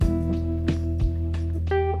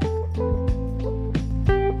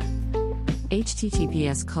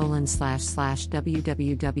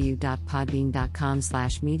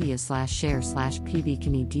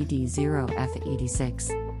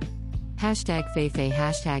https://www.podbean.com/media/share/pbkinidd0f86 Hashtag Feifei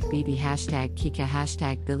Hashtag Bibi Hashtag Kika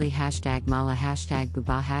Hashtag Billy Hashtag Mala Hashtag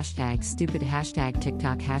Buba Hashtag Stupid Hashtag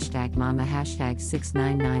TikTok Hashtag Mama Hashtag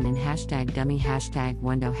 699 and Hashtag Dummy Hashtag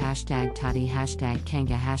Wendo Hashtag Toddy Hashtag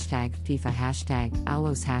Kanga Hashtag FIFA Hashtag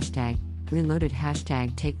Alos Hashtag Reloaded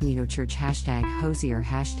Hashtag Take Me to Church Hashtag Hosier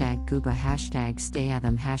Hashtag Gooba Hashtag Stay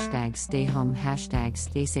Atham Hashtag Stay Home Hashtag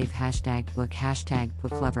Stay Safe Hashtag Book Hashtag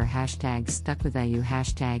Book Lover Hashtag Stuck With You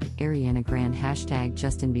Hashtag Ariana Grande Hashtag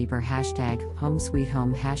Justin Bieber Hashtag Home Sweet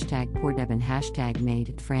Home Hashtag Poor Devin Hashtag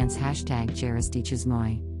Made France Hashtag Jaris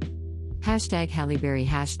Moi Hashtag Halle Berry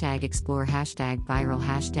Hashtag Explore Hashtag Viral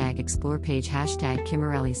Hashtag Explore Page Hashtag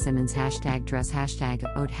Kimberly Simmons Hashtag Dress Hashtag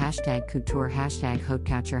Haute Hashtag Couture Hashtag Haute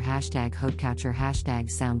Couture Hashtag Haute Couture Hashtag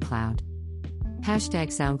SoundCloud Hashtag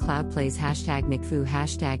SoundCloud Plays Hashtag McFoo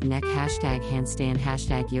Hashtag Neck Hashtag Handstand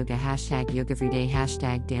Hashtag Yoga Hashtag Yoga Everyday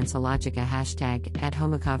Hashtag Danceologica Hashtag At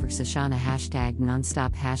Home Conversation Hashtag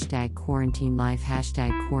Nonstop Hashtag Quarantine Life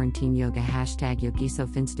Hashtag Quarantine Yoga Hashtag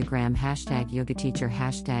Yogisof Instagram Hashtag Yoga Teacher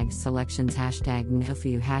Hashtag Selections Hashtag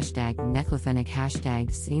Nilfiu Hashtag Neclofenic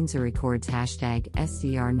Hashtag Scenes Records Hashtag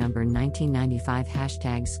SCR number 1995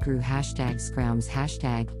 Hashtag Screw Hashtag Scroums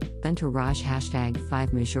Hashtag Bentourage Hashtag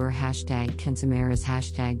 5 Major Hashtag Kensamaras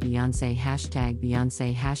Hashtag Beyonce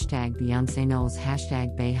Beyonce Knowles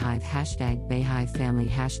Hashtag Bayhive Hashtag Bayhive Family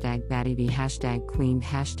Hashtag Battyby Hashtag Queen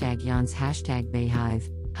Hashtag Yans Hashtag Bayhive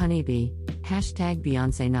Honeybee Hashtag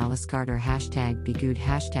Beyonce Nollis Carter Hashtag Begood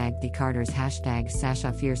Hashtag The Carters Hashtag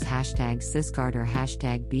Sasha Fierce Hashtag Sis Carter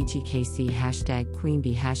Hashtag BGKC Hashtag Queen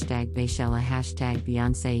Bee Hashtag Bayshella Hashtag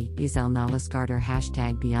Beyonce Ezel Nollis Carter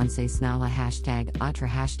Hashtag Beyonce Snala Hashtag Atra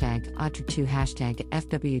Hashtag Atra2 Hashtag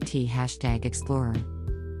FWT Hashtag Explorer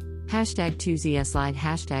Hashtag 2ZS Slide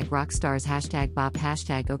Hashtag Rockstars Hashtag Bop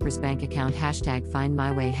Hashtag Oprah's Bank Account Hashtag Find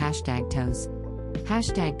My Way Hashtag Toes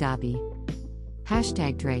Hashtag Dobby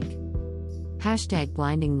Hashtag Drake Hashtag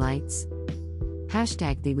Blinding Lights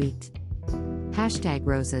Hashtag The Wheat Hashtag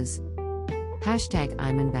Roses Hashtag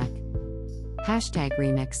Imanbek Hashtag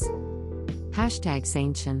Remix Hashtag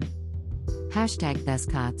Saintchen Hashtag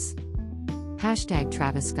Thescots Hashtag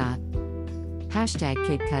Travis Scott Hashtag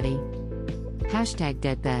Kid Cudi Hashtag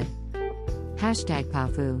Deadbed Hashtag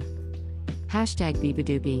Powfu Hashtag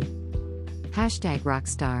Beabadoobie Hashtag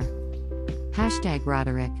Rockstar Hashtag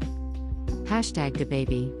Roderick Hashtag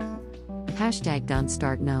DaBaby Hashtag Don't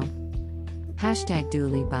Start No Hashtag Dua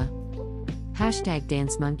Lipa Hashtag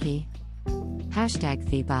Dance Monkey Hashtag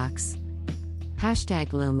Thebox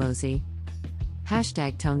Hashtag Lil Mosey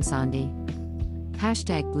Hashtag Tone Sandi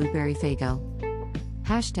Hashtag Blueberry Fago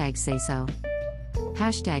Hashtag Say So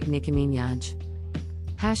Hashtag Nicki Minaj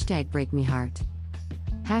Hashtag Break Me Heart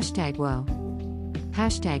Hashtag Whoa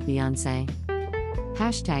Hashtag Beyonce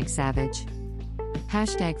Hashtag Savage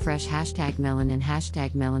Hashtag Fresh Hashtag Melanin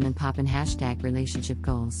Hashtag Melanin Poppin Hashtag Relationship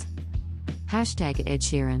Goals Hashtag Ed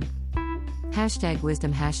Sheeran Hashtag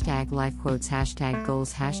Wisdom Hashtag Life Quotes Hashtag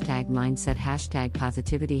Goals Hashtag Mindset Hashtag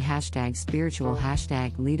Positivity Hashtag Spiritual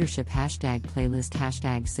Hashtag Leadership Hashtag Playlist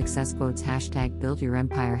Hashtag Success Quotes Hashtag Build Your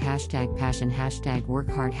Empire Hashtag Passion Hashtag Work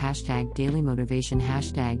Hard Hashtag Daily Motivation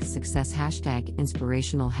Hashtag Success Hashtag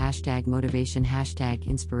Inspirational Hashtag Motivation Hashtag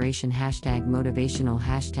Inspiration Hashtag Motivational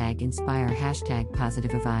Hashtag Inspire Hashtag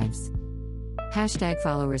Positive Vibes Hashtag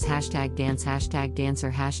Followers Hashtag Dance Hashtag Dancer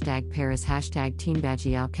Hashtag Paris Hashtag Team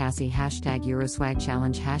Badgie Al Cassie Hashtag Euroswag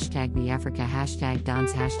Challenge Hashtag Be Africa Hashtag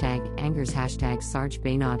Dons Hashtag Angers Hashtag Sarge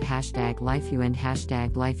Baynod Hashtag Life UND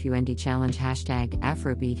Hashtag Life UND Challenge Hashtag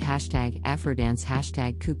Afrobeat Hashtag Afrodance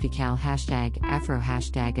Hashtag Kupical Hashtag Afro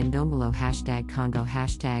Hashtag Ndomolo Hashtag Congo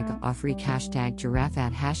Hashtag Afrique Hashtag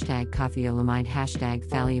Giraffat Hashtag Coffee Olamide Hashtag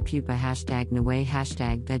Thalia Pupa Hashtag Nwe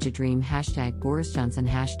Hashtag Vegedream Hashtag Boris Johnson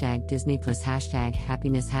Hashtag Disney Plus Hashtag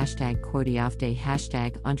Happiness Hashtag Quote Off Day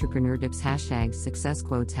Hashtag Entrepreneur Dips Hashtag Success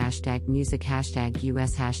Quotes Hashtag Music Hashtag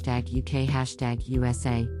US Hashtag UK Hashtag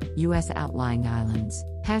USA US Outlying Islands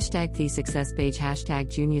Hashtag The Success Page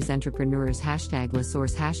Hashtag Juniors Entrepreneurs Hashtag La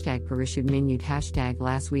Source Hashtag Parachute Minute Hashtag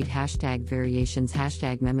Last Week Hashtag Variations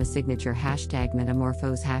Hashtag Mema Signature Hashtag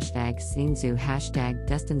Metamorphose Hashtag Sinzu Hashtag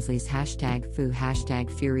Destinsleys Hashtag Fu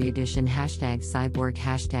Hashtag Fury Edition Hashtag Cyborg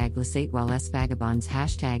Hashtag Lasate While S Vagabonds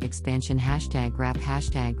Hashtag Expansion Hashtag Rap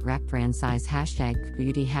Hashtag Rap Brand Size Hashtag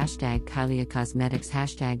Beauty Hashtag Kylie Cosmetics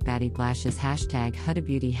Hashtag Batty Blashes Hashtag Huda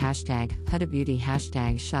Beauty Hashtag Huda Beauty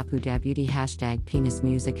Hashtag Shapuda Beauty Hashtag Penis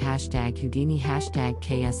music hashtag Houdini hashtag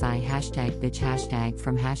KSI hashtag bitch hashtag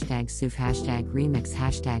from hashtag Suf hashtag remix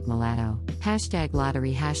hashtag mulatto hashtag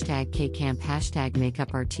lottery hashtag Kcamp hashtag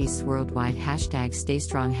makeup artists worldwide hashtag stay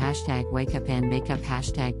strong hashtag wake up and makeup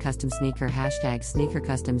hashtag custom sneaker hashtag sneaker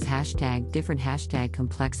customs hashtag different hashtag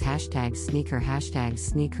complex hashtag sneaker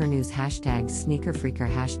news hashtag sneaker freaker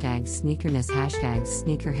hashtag sneakerness hashtag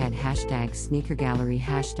sneakerhead hashtag sneaker gallery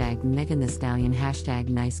hashtag Megan Thee Stallion hashtag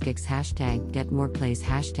nice gigs hashtag get more plays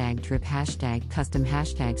hashtag drip hashtag custom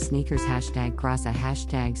hashtag sneakers hashtag grasa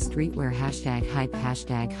hashtag streetwear hashtag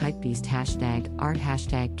hypebeast hashtag art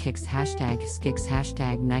hashtag kicks hashtag skicks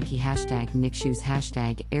hashtag Nike hashtag Nick shoes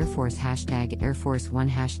hashtag Air Force One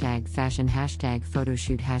hashtag fashion hashtag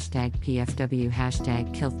photoshoot hashtag PFW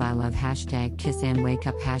hashtag killthylove hashtag kiss and wake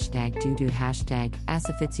up hashtag doo hashtag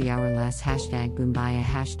Asafitzi hourless hashtag Boombaya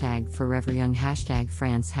hashtag forever young hashtag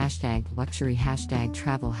France hashtag luxury hashtag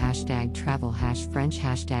travel hash French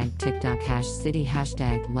hashtag TikTok hash city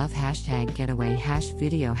hashtag love hashtag getaway hash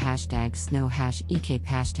video hashtag snow hash ecape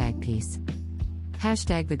hashtag peace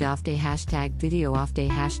hashtag vid off day hashtag video off day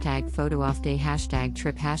hashtag photo off day hashtag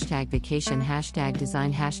trip hashtag vacation hashtag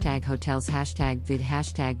design hashtag hotels hashtag vid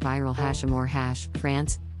hashtag viral hash amore hash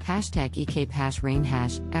France hashtag ecape hash rain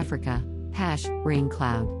hash Africa hash rain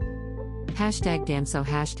cloud hashtag damso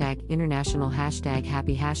hashtag international hashtag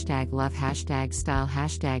happy hashtag love hashtag style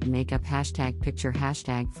hashtag makeup hashtag picture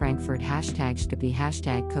hashtag Frankfurt hashtag Shkapi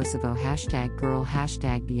hashtag Kosovo hashtag girl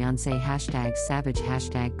hashtag Beyonce hashtag savage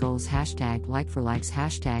hashtag goals hashtag like for likes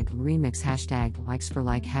hashtag remix hashtag likes for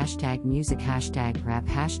like hashtag music hashtag rap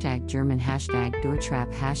hashtag German hashtag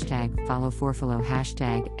Deutschrap hashtag follow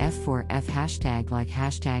hashtag F4F hashtag like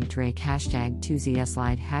hashtag Drake hashtag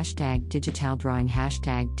 2ZSlide hashtag digital drawing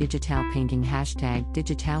hashtag digital painting hashtag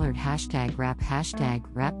digitalert hashtag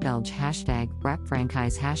rap belge hashtag rap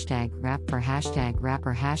franchise hashtag rap for hashtag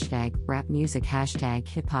rapper hashtag rap music hashtag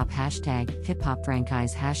hip hop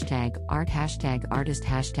franchise hashtag art hashtag artist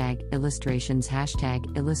hashtag illustrations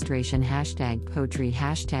hashtag illustration hashtag poetry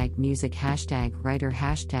hashtag music hashtag writer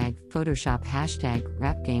hashtag photoshop hashtag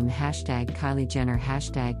rap game hashtag Kylie Jenner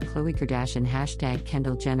hashtag Khloe Kardashian hashtag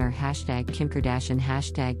Kendall Jenner hashtag Kim Kardashian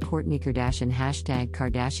hashtag Kourtney Kardashian hashtag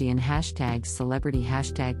Kardashian hashtag celebrity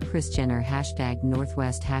hashtag Kris Jenner hashtag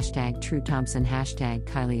Northwest hashtag True Thompson hashtag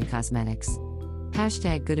Kylie Cosmetics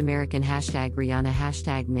hashtag Good American hashtag Rihanna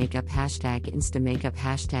hashtag makeup hashtag Insta makeup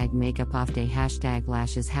hashtag makeup off day hashtag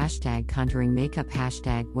lashes hashtag contouring makeup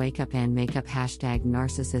hashtag wake up and makeup hashtag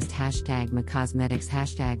narcissist hashtag McCosmetics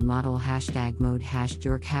hashtag model hashtag mode hash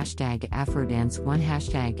jerk hashtag Afrodance one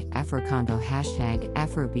hashtag Afrocondo hashtag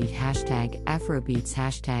Afrobeat hashtag Afrobeats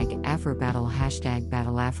hashtag Afrobattle hashtag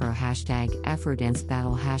battle Afro hashtag Afrodance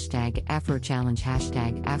battle hashtag Afro challenge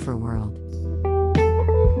hashtag Afroworld